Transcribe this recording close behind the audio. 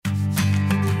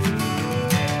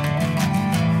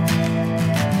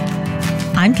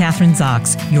I'm Kathryn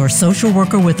Zox, your social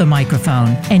worker with a microphone,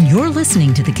 and you're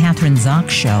listening to The Kathryn Zox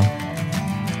Show.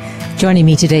 Joining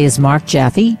me today is Marc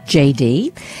Jaffee,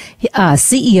 JD,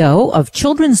 CEO of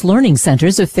Children's Learning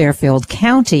Centers of Fairfield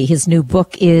County. His new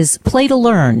book is Play to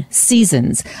Learn,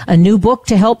 Seasons, a new book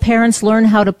to help parents learn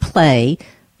how to play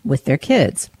with their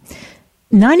kids.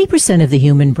 90% of the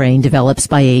human brain develops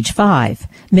by age 5,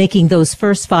 making those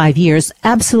first 5 years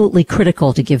absolutely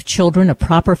critical to give children a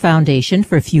proper foundation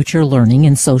for future learning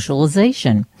and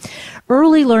socialization.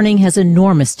 Early learning has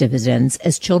enormous dividends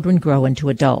as children grow into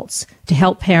adults. To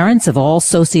help parents of all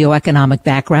socioeconomic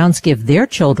backgrounds give their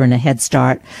children a head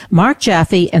start, Marc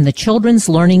Jaffee and the Children's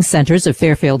Learning Centers of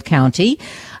Fairfield County,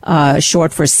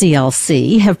 short for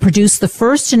CLC, have produced the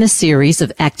first in a series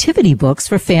of activity books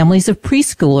for families of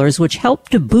preschoolers, which help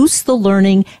to boost the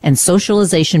learning and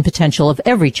socialization potential of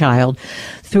every child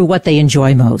through what they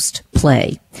enjoy most,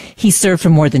 play. He served for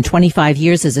more than 25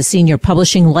 years as a senior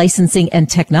publishing, licensing, and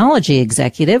technology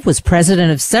executive, was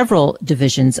president of several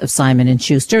divisions of Simon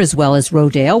Schuster, as well as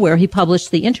Rodale, where he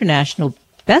published the international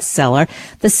bestseller,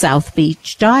 The South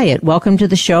Beach Diet. Welcome to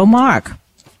the show, Marc.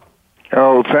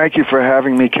 Oh, thank you for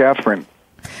having me, Kathryn.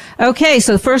 Okay,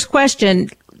 so the first question,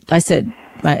 I said,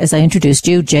 as I introduced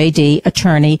you, JD,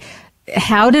 attorney.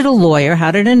 How did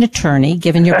an attorney,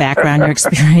 given your background, your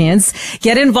experience,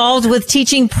 get involved with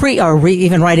teaching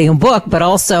even writing a book, but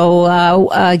also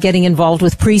getting involved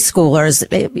with preschoolers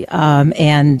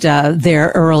and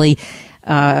their early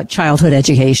childhood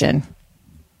education?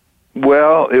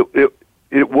 Well,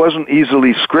 it wasn't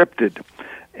easily scripted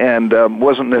and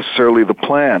wasn't necessarily the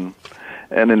plan.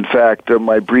 And in fact,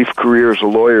 my brief career as a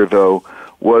lawyer, though,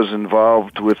 was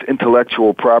involved with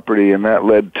intellectual property, and that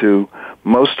led to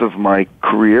most of my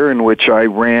career in which I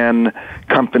ran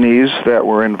companies that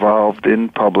were involved in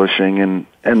publishing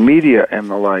and media and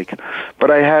the like.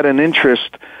 But I had an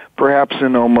interest, perhaps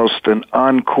in almost an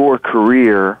encore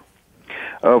career,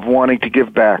 of wanting to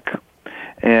give back.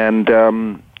 And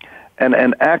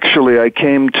actually I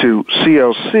came to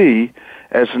CLC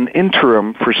as an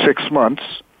interim for 6 months,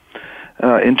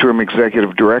 interim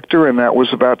executive director, and that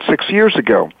was about 6 years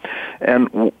ago.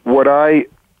 And what I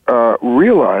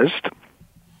realized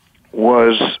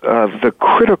was the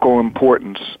critical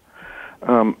importance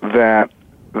that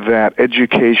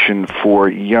education for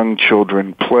young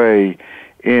children play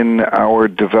in our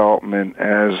development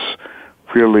as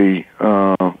really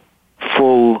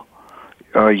full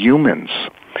humans.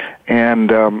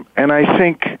 And I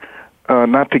think,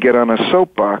 not to get on a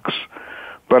soapbox,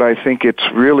 but I think it's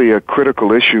really a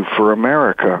critical issue for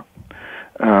America,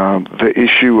 the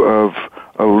issue of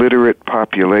a literate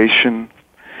population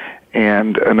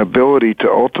and an ability to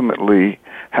ultimately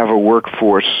have a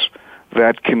workforce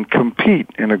that can compete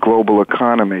in a global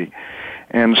economy.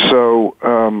 And so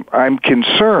I'm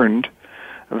concerned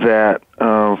that,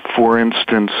 for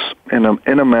instance,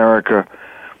 in America,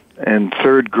 in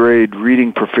third grade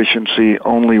reading proficiency,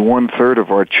 only 1/3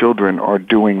 of our children are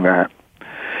doing that.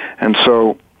 And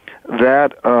so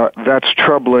that's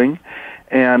troubling.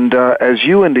 And as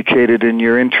you indicated in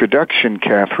your introduction,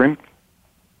 Kathryn,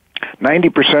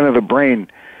 90% of the brain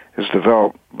is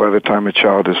developed by the time a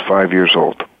child is 5 years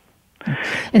old.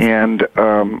 And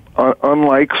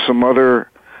unlike some other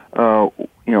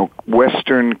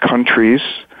Western countries,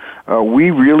 we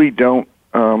really don't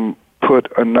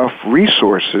put enough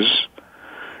resources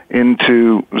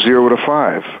into 0 to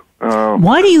 5.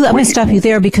 Why do you, let me stop you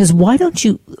there, because why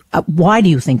do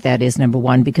you think that is, number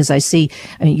one? Because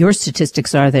your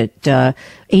statistics are that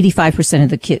 85% of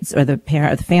the kids or the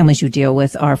families you deal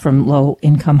with are from low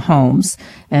income homes.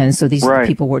 And so these are the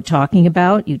people we're talking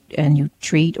about. You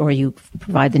treat or you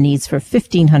provide the needs for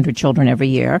 1,500 children every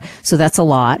year. So that's a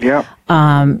lot. Yeah.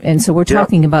 And so we're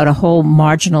talking about a whole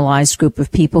marginalized group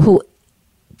of people who,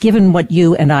 given what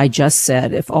you and I just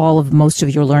said, if most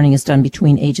of your learning is done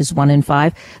between ages 1 and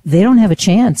 5, they don't have a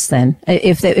chance then.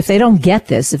 If they don't get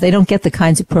this, if they don't get the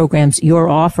kinds of programs you're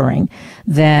offering,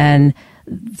 then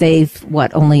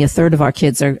only 1/3 of our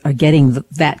kids are getting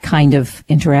that kind of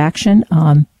interaction.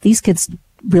 These kids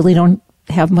really don't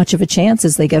have much of a chance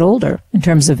as they get older in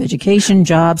terms of education,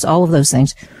 jobs, all of those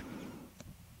things.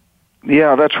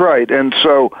 Yeah, that's right. And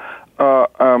so,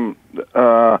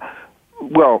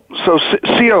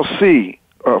 CLC,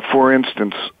 for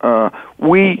instance,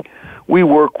 we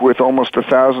work with almost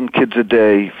 1,000 kids a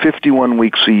day, 51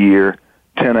 weeks a year,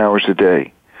 10 hours a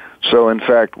day. So, in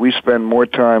fact, we spend more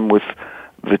time with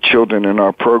the children in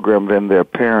our program than their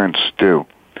parents do.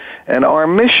 And our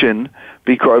mission,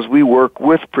 because we work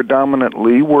with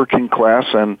predominantly working class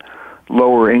and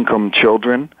lower income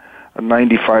children,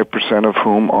 95% of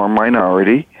whom are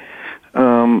minority,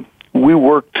 we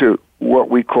work to what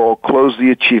we call close the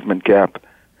achievement gap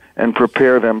and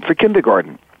prepare them for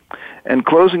kindergarten. And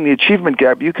closing the achievement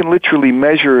gap, you can literally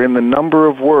measure in the number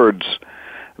of words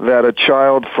that a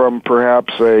child from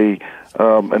perhaps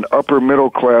an upper middle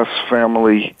class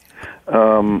family,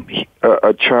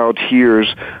 a child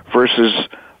hears versus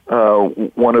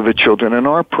one of the children in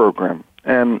our program.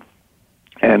 And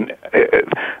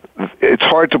it's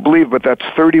hard to believe, but that's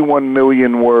 31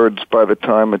 million words by the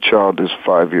time a child is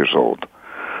 5 years old.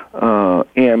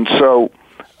 And so,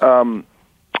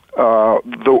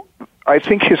 I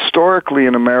think historically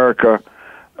in America,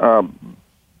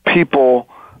 people,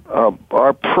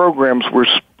 our programs were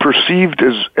perceived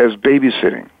as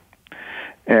babysitting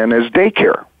and as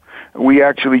daycare. We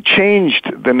actually changed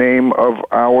the name of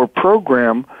our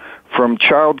program from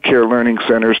Child Care Learning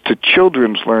Centers to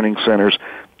Children's Learning Centers,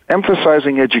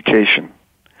 emphasizing education.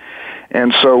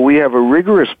 And so we have a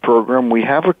rigorous program. We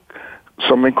have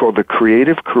something called the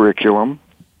Creative Curriculum.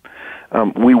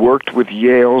 We worked with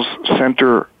Yale's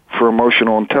Center for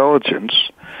Emotional Intelligence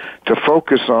to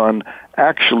focus on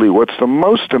actually what's the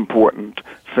most important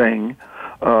thing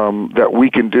that we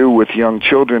can do with young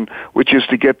children, which is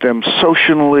to get them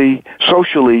socially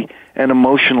and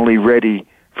emotionally ready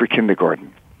for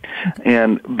kindergarten.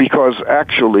 And because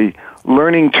actually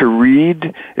learning to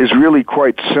read is really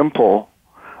quite simple,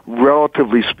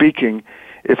 relatively speaking,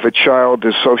 if a child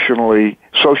is socially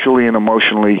and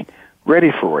emotionally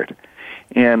ready for it.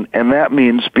 And that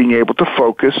means being able to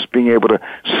focus, being able to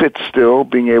sit still,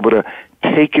 being able to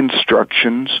take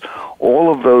instructions.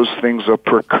 All of those things are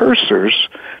precursors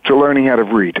to learning how to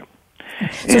read.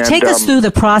 So take us through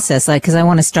the process, because I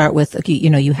want to start with,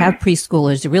 you have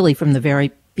preschoolers really from the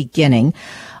very beginning.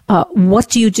 What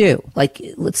do you do?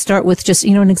 Let's start with just,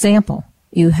 an example.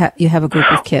 You have a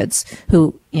group of kids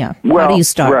who, how do you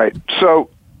start? Right. So,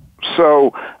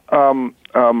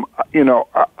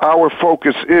 our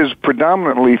focus is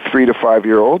predominantly 3 to 5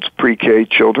 year olds, pre-K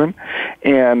children,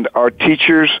 and our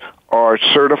teachers are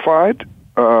certified.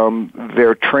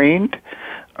 They're trained.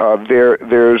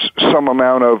 There's some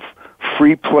amount of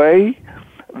free play.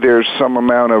 There's some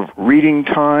amount of reading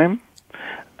time.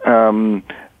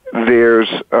 There's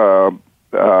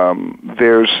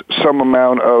some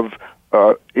amount of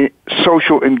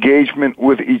social engagement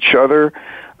with each other.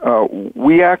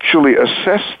 We actually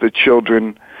assess the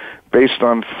children based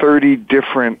on 30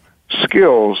 different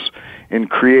skills in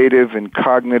creative, in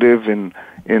cognitive, in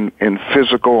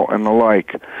physical, and the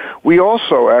like. We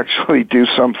also actually do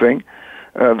something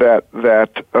that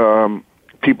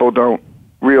people don't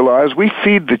realize. We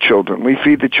feed the children. We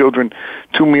feed the children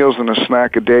 2 meals and a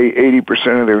snack a day,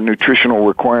 80% of their nutritional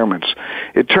requirements.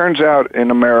 It turns out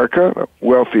in America, the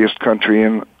wealthiest country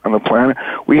on the planet,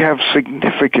 we have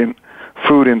significant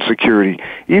food insecurity.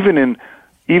 Even in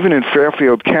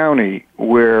Fairfield County,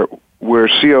 where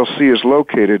CLC is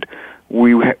located,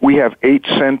 we have 8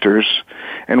 centers,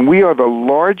 and we are the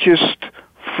largest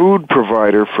food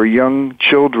provider for young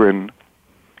children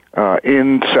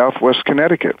in Southwest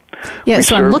Connecticut. Yeah,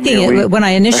 so I'm looking at when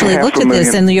I initially looked at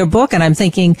this in your book, and I'm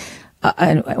thinking,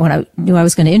 when I knew I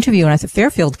was going to interview, and I thought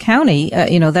Fairfield County,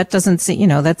 that doesn't seem,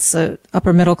 that's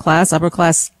upper middle class, upper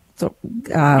class.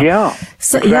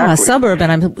 Exactly. Suburb,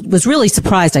 and I was really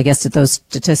surprised, I guess, at those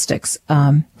statistics.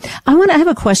 I have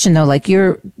a question though.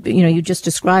 You just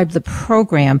described the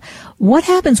program. What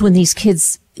happens when these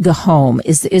kids go home?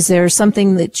 Is there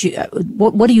something that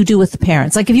what do you do with the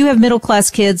parents? Like if you have middle class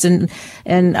kids and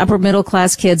upper middle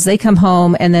class kids, they come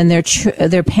home and then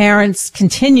their parents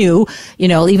continue,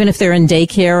 even if they're in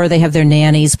daycare or they have their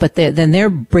nannies, but then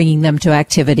they're bringing them to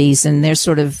activities and they're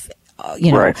sort of,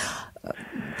 right.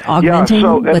 Augmenting.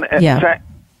 Thank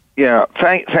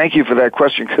you for that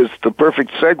question, because it's the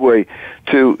perfect segue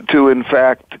to in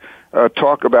fact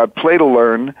talk about Play to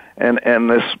Learn and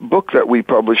this book that we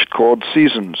published called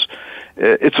Seasons.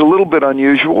 It's a little bit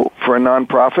unusual for a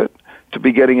nonprofit to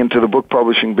be getting into the book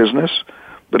publishing business,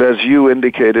 but as you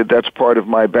indicated, that's part of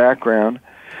my background.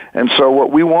 And so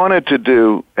what we wanted to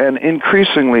do, and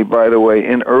increasingly, by the way,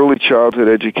 in early childhood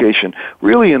education,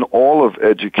 really in all of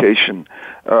education,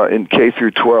 in K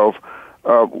through 12,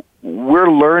 we're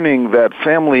learning that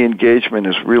family engagement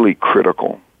is really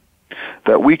critical,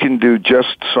 that we can do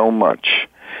just so much.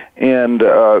 And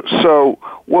so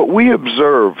what we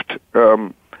observed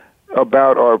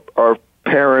about our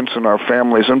parents and our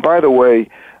families, and by the way,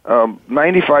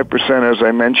 95%, as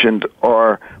I mentioned,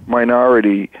 are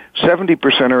minority.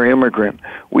 70% are immigrant.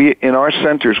 In our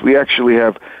centers, we actually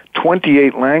have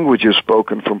 28 languages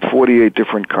spoken from 48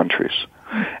 different countries.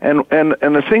 And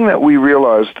the thing that we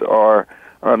realized are,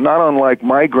 not unlike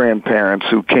my grandparents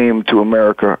who came to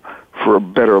America for a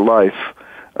better life,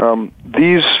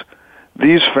 these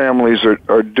these families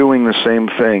are doing the same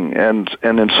thing, and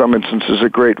in some instances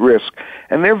at great risk.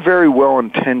 And they're very well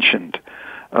intentioned.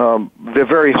 They're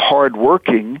very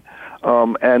hardworking,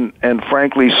 and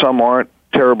frankly, some aren't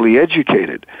terribly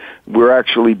educated. We're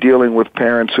actually dealing with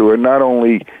parents who are not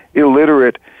only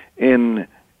illiterate in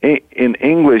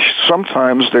English,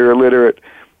 sometimes they're illiterate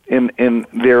in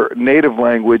their native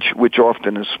language, which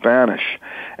often is Spanish.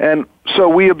 And so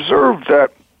we observed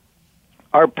that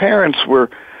our parents were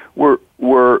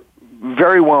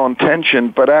very well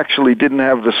intentioned, but actually didn't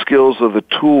have the skills or the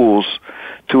tools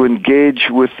to engage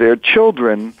with their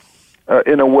children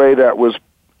in a way that was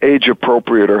age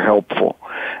appropriate or helpful.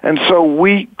 And so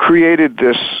we created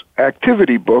this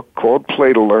activity book called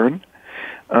Play to Learn,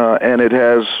 and it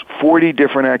has 40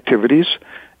 different activities.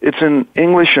 It's in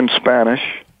English and Spanish.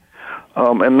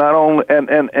 And not only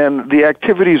and the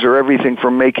activities are everything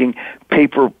from making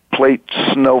paper plate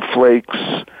snowflakes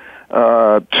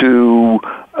to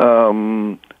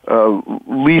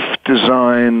leaf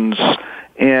designs,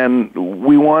 and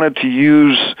we wanted to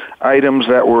use items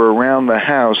that were around the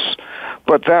house,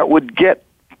 but that would get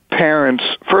parents,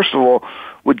 first of all,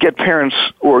 would get parents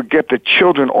or get the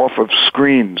children off of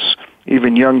screens,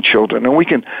 even young children. And we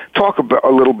can talk a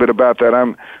little bit about that.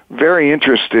 I'm very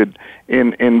interested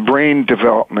in brain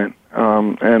development,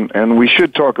 and we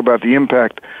should talk about the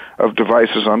impact of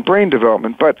devices on brain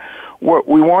development. But what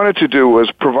we wanted to do was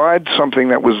provide something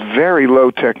that was very low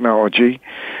technology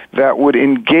that would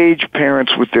engage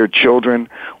parents with their children.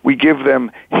 We give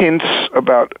them hints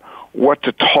about what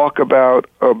to talk about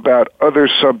other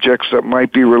subjects that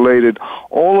might be related,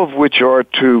 all of which are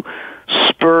to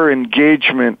spur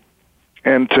engagement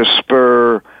and to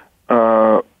spur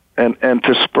and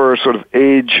to spur sort of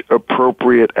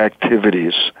age-appropriate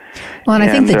activities. Well, and I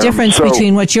think the difference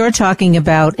between what you're talking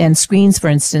about and screens, for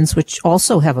instance, which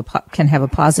also can have a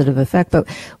positive effect, but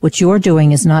what you're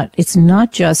doing is it's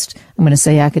not just, I'm going to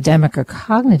say academic or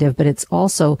cognitive, but it's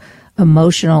also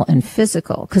emotional and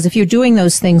physical. Because if you're doing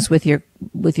those things with your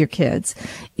kids,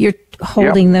 you're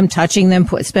holding them, touching them,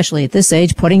 especially at this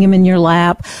age, putting them in your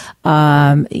lap,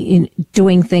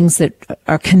 doing things that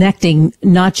are connecting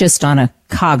not just on a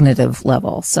cognitive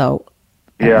level. So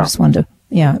I just wanted to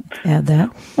add that.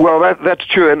 Well, that's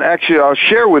true. And actually, I'll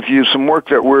share with you some work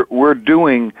that we're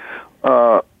doing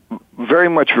very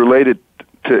much related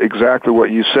to exactly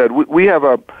what you said. We have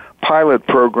a pilot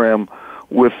program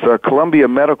with Columbia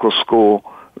Medical School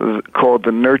called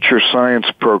the Nurture Science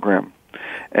Program.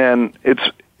 And it's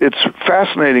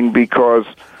fascinating because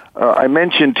I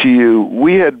mentioned to you,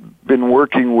 we had been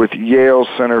working with Yale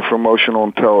Center for Emotional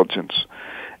Intelligence.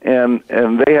 And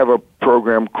they have a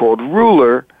program called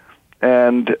Ruler,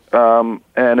 and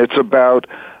it's about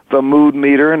the mood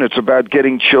meter, and it's about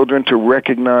getting children to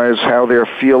recognize how they're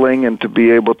feeling and to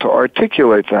be able to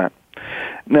articulate that.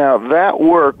 Now, that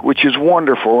work, which is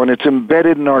wonderful, and it's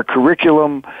embedded in our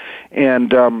curriculum,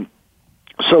 and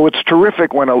so it's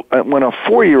terrific when a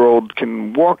 4-year-old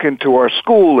can walk into our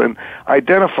school and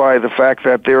identify the fact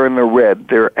that they're in the red,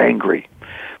 they're angry.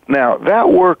 Now, that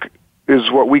work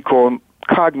is what we call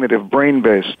cognitive,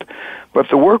 brain-based. But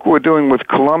the work we're doing with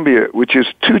Columbia, which is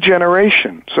 2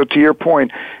 generations, so to your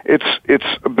point, it's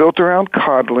built around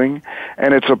coddling,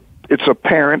 and it's a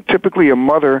parent, typically a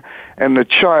mother, and the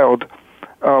child,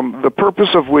 the purpose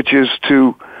of which is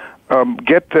to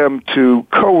get them to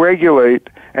co-regulate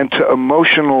and to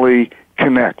emotionally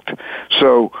connect.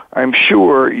 So I'm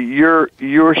sure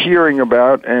you're hearing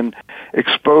about and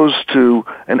exposed to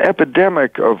an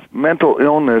epidemic of mental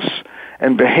illness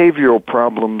and behavioral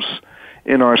problems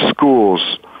in our schools,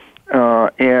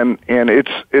 and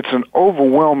it's an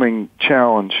overwhelming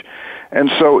challenge. And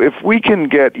so if we can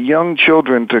get young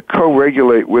children to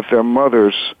co-regulate with their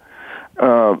mothers,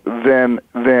 then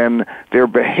their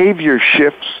behavior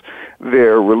shifts,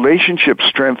 their relationship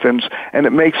strengthens, and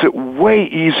it makes it way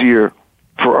easier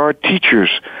for our teachers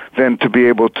then to be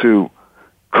able to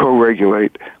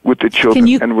co-regulate with the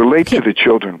children and relate to the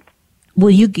children. Will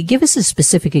you give us a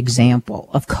specific example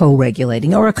of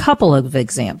co-regulating, or a couple of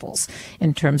examples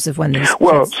in terms of when these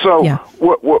kids...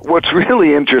 What's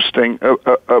really interesting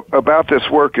about this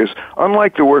work is,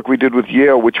 unlike the work we did with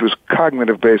Yale, which was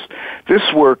cognitive-based, this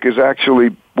work is actually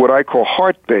what I call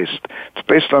heart-based. It's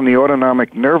based on the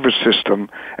autonomic nervous system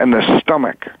and the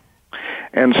stomach.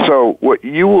 And so what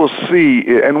you will see,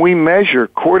 and we measure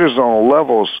cortisol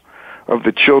levels of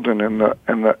the children and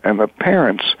the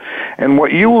parents, and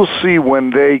what you will see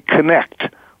when they connect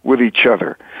with each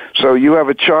other. So you have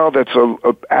a child that's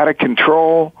out of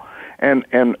control, and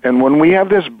when we have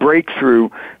this breakthrough,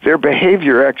 their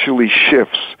behavior actually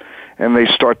shifts, and they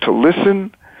start to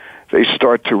listen, they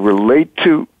start to relate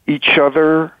to each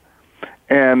other,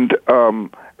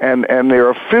 and there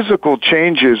are physical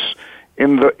changes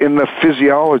in the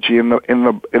physiology in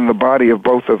the body of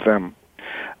both of them,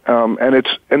 and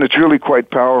it's really quite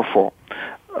powerful.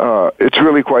 It's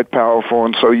really quite powerful,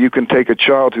 and so you can take a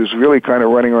child who's really kind of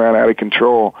running around out of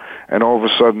control, and all of a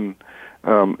sudden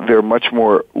they're much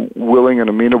more willing and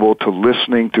amenable to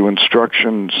listening to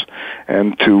instructions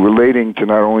and to relating to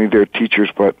not only their teachers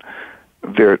but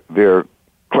their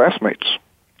classmates.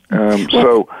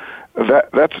 So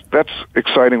that's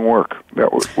exciting work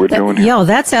that we're doing here. Yeah,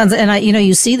 that sounds, and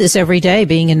you see this every day.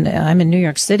 I'm in New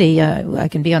York City. I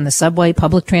can be on the subway,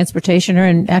 public transportation,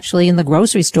 or actually in the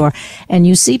grocery store, and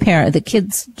you see the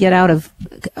kids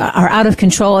are out of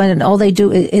control, and all they do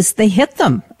is they hit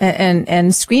them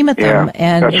and scream at them,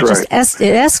 and it just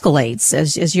it escalates,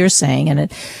 as you're saying, and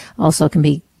it also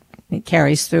it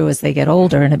carries through as they get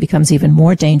older, and it becomes even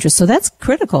more dangerous. So that's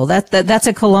critical. That's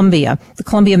at Columbia, the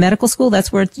Columbia Medical School.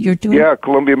 That's where you're doing. Yeah,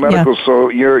 Columbia Medical. Yeah. So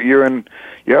you're in.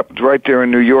 Yep, right there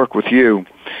in New York with you,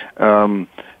 and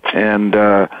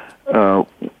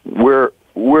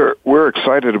we're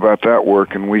excited about that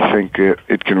work, and we think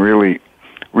it can really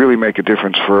make a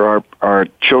difference for our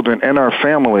children and our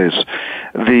families.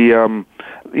 The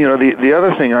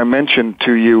other thing I mentioned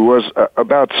to you was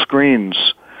about screens,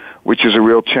 which is a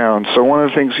real challenge. So one of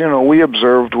the things, we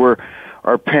observed were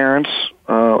our parents,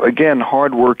 again,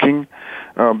 hardworking,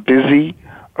 busy,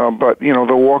 but,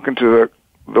 they'll walk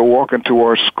into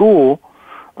our school,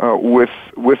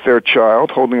 with their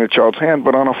child, holding the child's hand,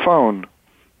 but on a phone,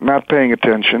 not paying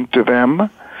attention to them,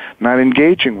 not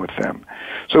engaging with them.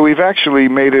 So we've actually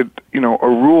made it, a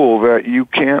rule that you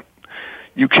can't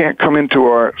come into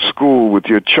our school with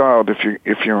your child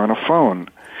if you're on a phone.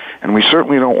 And we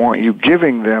certainly don't want you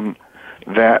giving them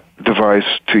that device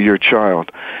to your child.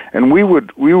 And we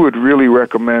would really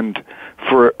recommend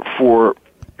for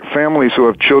families who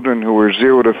have children who are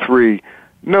 0 to 3,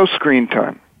 no screen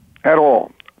time at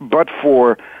all. But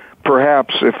for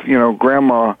perhaps if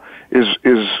grandma is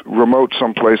remote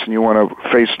someplace and you want to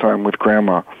FaceTime with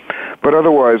grandma, but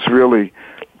otherwise really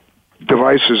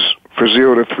devices for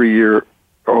 0 to 3 year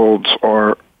olds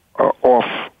are off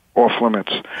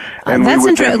limits. And that's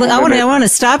interesting. I want to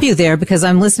stop you there because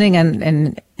I'm listening,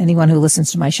 and anyone who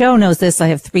listens to my show knows this. I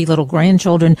have 3 little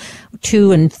grandchildren,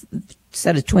 2 and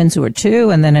set of twins who are 2,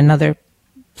 and then another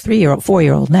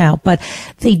 4-year-old now. But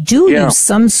they do use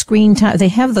some screen time. They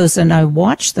have those, and I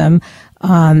watch them.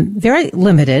 Very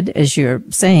limited, as you're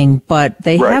saying, but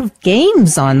they have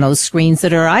games on those screens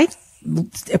that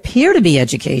appear to be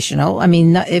educational. I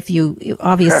mean, if you do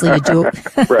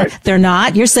it, they're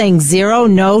not. You're saying 0,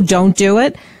 no, don't do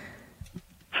it.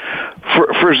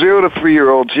 For 0 to 3 year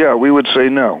olds, we would say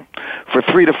no. For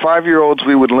 3 to 5 year olds,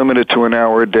 we would limit it to an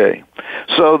hour a day.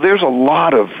 So there's a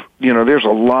lot of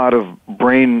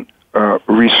brain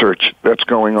research that's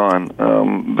going on.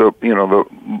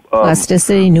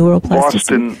 Plasticity,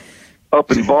 neuroplasticity. Up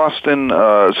in Boston,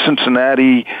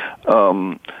 Cincinnati.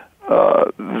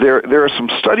 There are some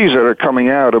studies that are coming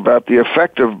out about the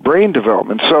effect of brain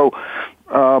development. So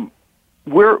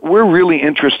we're really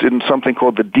interested in something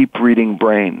called the deep reading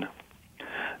brain,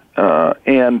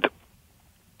 and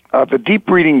the deep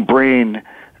reading brain.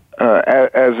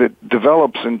 As it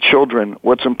develops in children,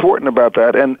 what's important about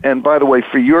that, and by the way,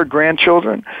 for your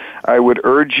grandchildren, I would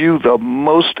urge you, the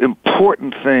most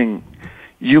important thing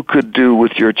you could do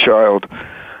with your child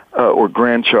or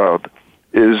grandchild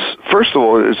is, first of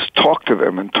all, is talk to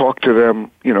them, and talk to them,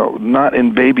 not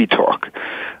in baby talk,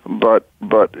 but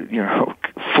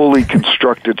fully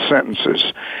constructed sentences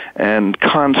and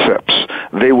concepts.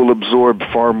 They will absorb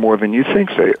far more than you think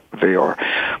they are.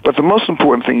 But the most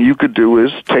important thing you could do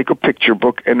is take a picture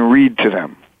book and read to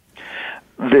them.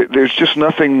 There's just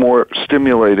nothing more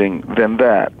stimulating than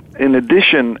that. In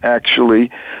addition,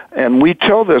 actually, and we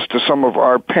tell this to some of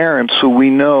our parents who we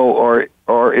know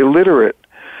are illiterate.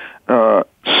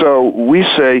 So we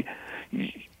say,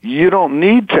 you don't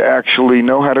need to actually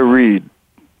know how to read.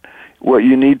 What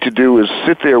you need to do is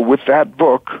sit there with that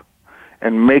book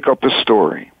and make up a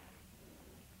story.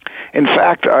 In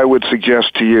fact, I would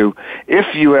suggest to you,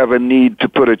 if you have a need to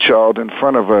put a child in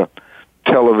front of a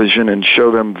television and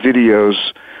show them videos,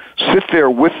 sit there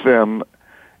with them,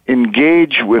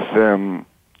 engage with them,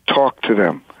 talk to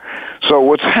them. So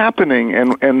what's happening,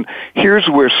 and here's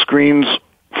where screens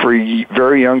for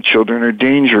very young children are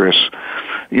dangerous.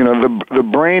 The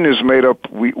brain is made up,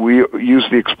 we use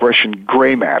the expression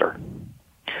gray matter.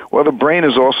 Well, the brain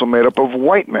is also made up of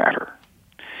white matter.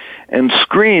 And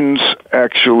screens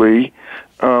actually,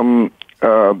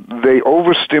 they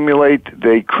overstimulate,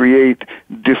 they create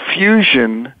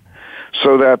diffusion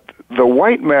so that the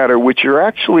white matter, which are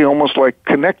actually almost like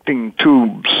connecting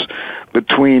tubes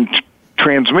between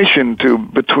transmission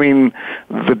between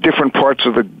the different parts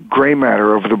of the gray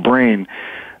matter of the brain,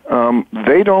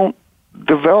 they don't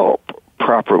develop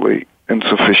properly and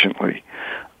sufficiently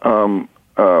by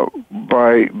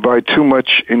too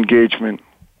much engagement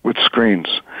with screens.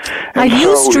 I've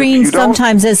used screens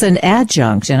sometimes as an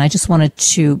adjunct, and I just wanted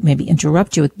to maybe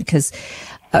interrupt you because,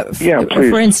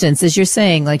 for instance, as you're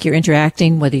saying, like you're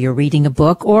interacting, whether you're reading a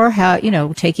book or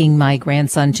taking my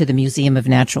grandson to the Museum of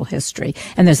Natural History,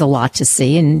 and there's a lot to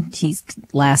see, and he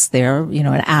lasts there,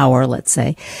 an hour, let's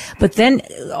say. But then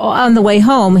on the way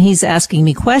home, he's asking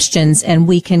me questions, and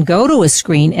we can go to a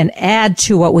screen and add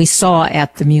to what we saw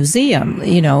at the museum.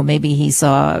 Maybe he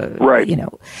saw, right.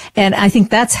 And I think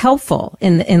that's helpful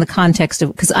in the context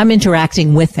of, because I'm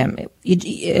interacting with him,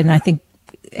 and I think.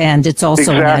 And it's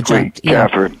also an adjunct.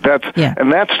 Kathryn.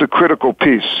 That's the critical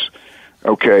piece.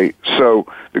 Okay, so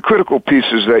the critical piece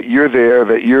is that you're there,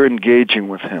 that you're engaging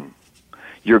with him,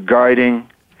 you're guiding,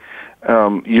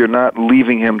 you're not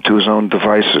leaving him to his own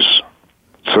devices,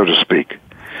 so to speak,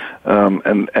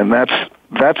 and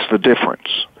that's the difference.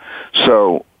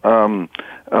 So,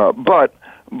 but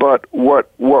what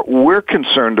we're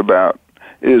concerned about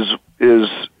is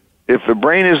if the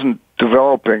brain isn't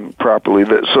developing properly.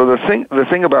 So the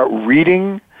thing about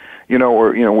reading,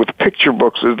 with picture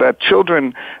books is that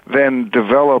children then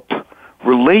develop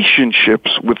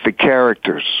relationships with the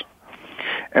characters,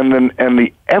 and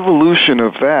the evolution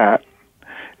of that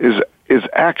is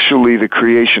actually the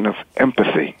creation of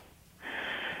empathy.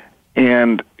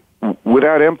 And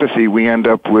without empathy, we end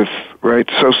up with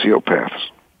sociopaths.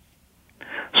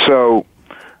 So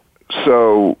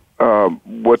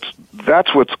what's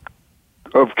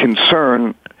of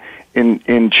concern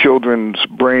in children's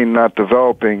brain not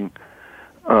developing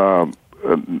sort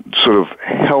of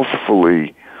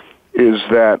healthfully is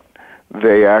that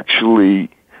they actually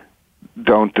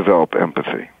don't develop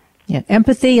empathy. Yeah,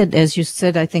 empathy, as you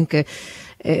said, I think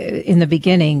in the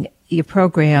beginning, your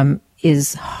program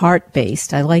is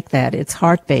heart-based. I like that. It's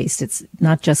heart-based. It's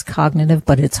not just cognitive,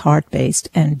 but it's heart-based.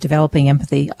 And developing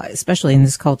empathy, especially in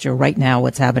this culture right now,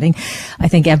 what's happening, I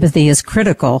think empathy is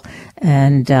critical.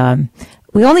 And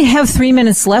we only have 3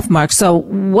 minutes left, Mark. So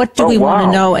what do we want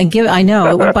to know? And I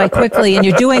know it went by quickly, and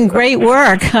you're doing great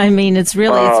work. I mean, it's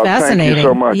fascinating. Thank you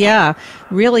so much. Yeah,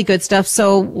 really good stuff.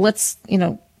 So let's,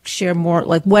 share more,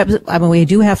 like web. I mean, we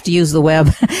do have to use the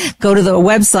web. Go to the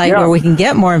website where we can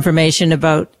get more information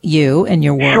about you and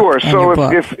your work. Sure. And so your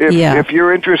book. if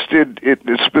you're interested,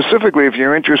 specifically if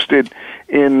you're interested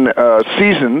in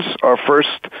Seasons, our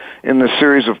first in the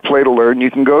series of Play to Learn, you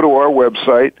can go to our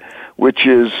website, which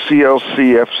is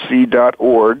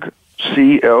clcfc.org,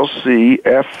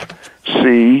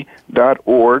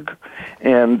 clcfc.org,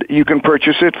 and you can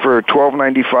purchase it for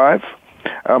 $12.95.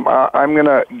 I'm going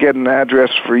to get an address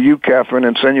for you, Kathryn,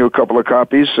 and send you a couple of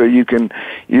copies so you can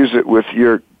use it with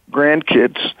your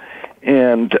grandkids.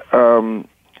 And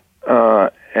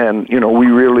we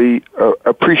really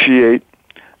appreciate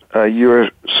your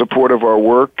support of our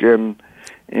work. And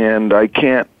I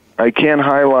can't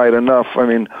highlight enough. I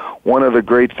mean, one of the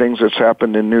great things that's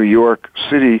happened in New York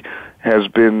City has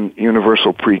been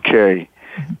universal pre-K,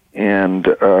 and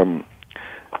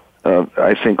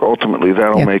I think ultimately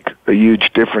that'll make a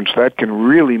huge difference. That can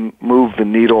really move the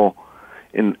needle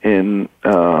in K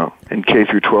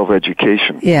through 12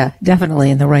 education. Yeah,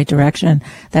 definitely in the right direction.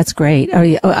 That's great.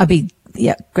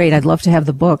 Great. I'd love to have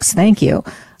the books. Thank you.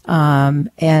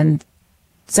 And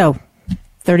so,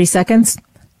 30 seconds.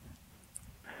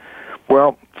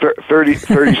 Well, 30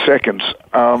 seconds.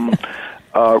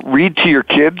 Read to your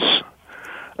kids.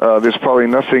 There's probably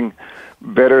nothing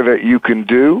better that you can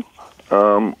do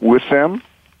with them,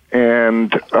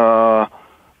 and I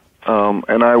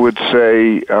would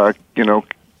say,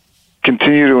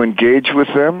 continue to engage with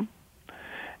them,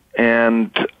 and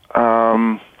that's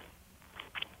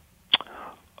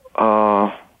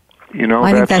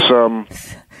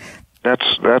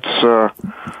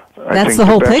the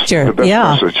whole picture. The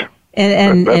best message.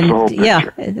 And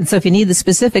so if you need the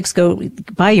specifics, go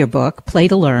buy your book, Play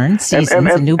to Learn, Seasons.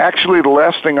 And actually, the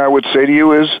last thing I would say to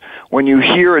you is, when you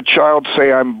hear a child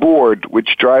say, "I'm bored,"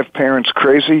 which drive parents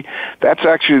crazy, that's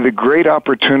actually the great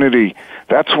opportunity.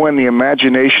 That's when the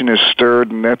imagination is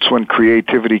stirred, and that's when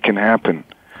creativity can happen.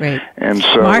 Great. And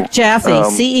so, Marc Jaffee,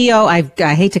 CEO, I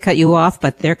hate to cut you off,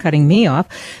 but they're cutting me off.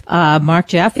 Marc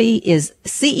Jaffee is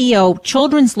CEO,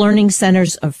 Children's Learning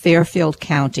Centers of Fairfield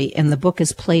County, and the book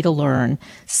is Play to Learn,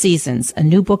 Seasons, a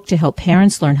new book to help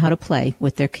parents learn how to play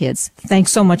with their kids.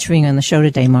 Thanks so much for being on the show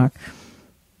today, Marc.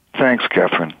 Thanks,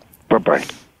 Kathryn. Bye-bye.